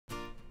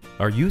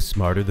Are you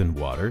smarter than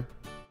water?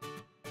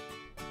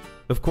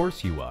 Of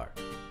course you are.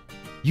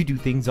 You do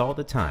things all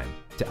the time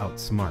to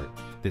outsmart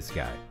this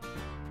guy.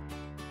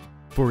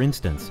 For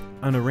instance,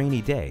 on a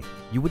rainy day,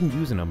 you wouldn't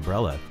use an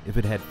umbrella if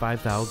it had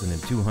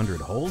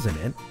 5,200 holes in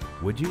it,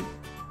 would you?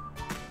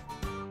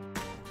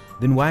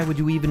 Then why would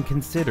you even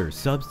consider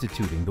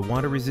substituting the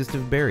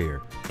water-resistive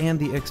barrier and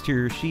the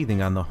exterior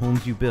sheathing on the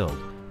homes you build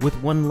with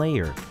one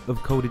layer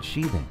of coated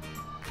sheathing?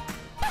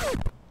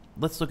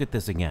 Let's look at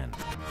this again.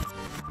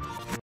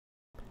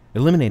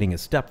 Eliminating a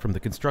step from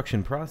the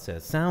construction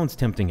process sounds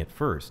tempting at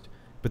first,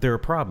 but there are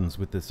problems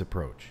with this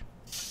approach.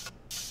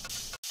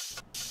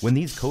 When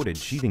these coated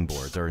sheathing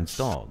boards are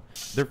installed,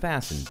 they're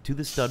fastened to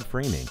the stud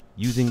framing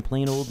using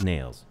plain old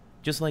nails,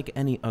 just like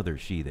any other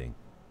sheathing.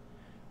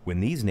 When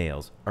these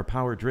nails are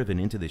power driven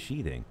into the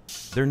sheathing,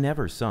 they're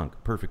never sunk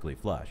perfectly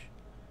flush.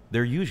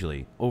 They're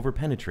usually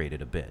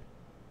over-penetrated a bit.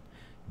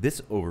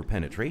 This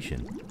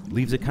over-penetration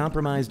leaves a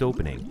compromised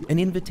opening, an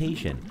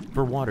invitation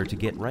for water to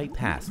get right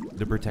past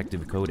the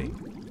protective coating.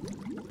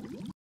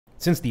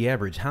 Since the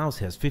average house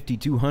has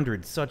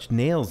 5,200 such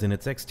nails in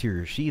its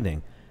exterior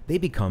sheathing, they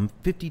become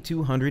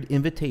 5,200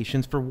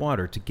 invitations for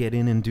water to get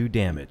in and do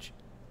damage.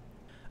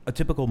 A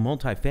typical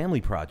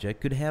multifamily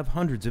project could have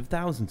hundreds of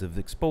thousands of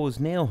exposed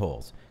nail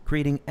holes,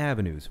 creating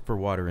avenues for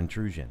water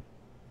intrusion.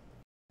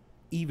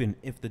 Even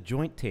if the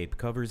joint tape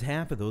covers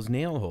half of those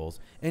nail holes,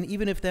 and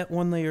even if that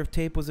one layer of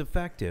tape was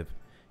effective,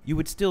 you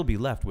would still be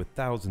left with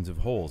thousands of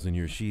holes in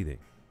your sheathing.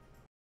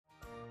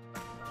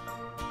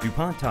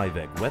 DuPont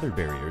Tyvek weather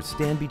barriers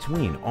stand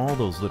between all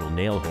those little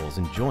nail holes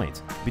and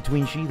joints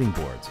between sheathing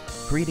boards,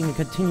 creating a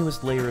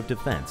continuous layer of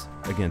defense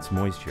against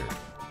moisture.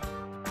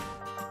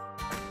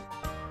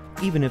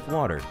 Even if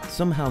water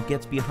somehow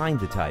gets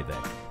behind the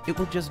Tyvek, it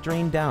will just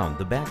drain down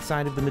the back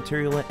side of the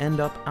material and end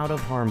up out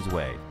of harm's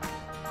way.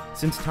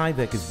 Since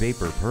Tyvek is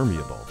vapor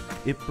permeable,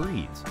 it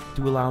breathes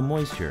to allow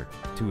moisture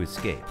to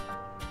escape.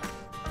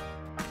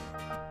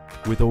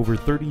 With over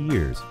 30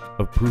 years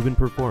of proven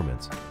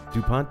performance,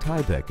 DuPont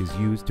Tyvek is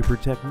used to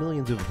protect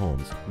millions of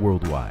homes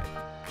worldwide.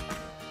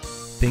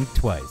 Think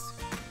twice.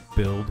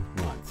 Build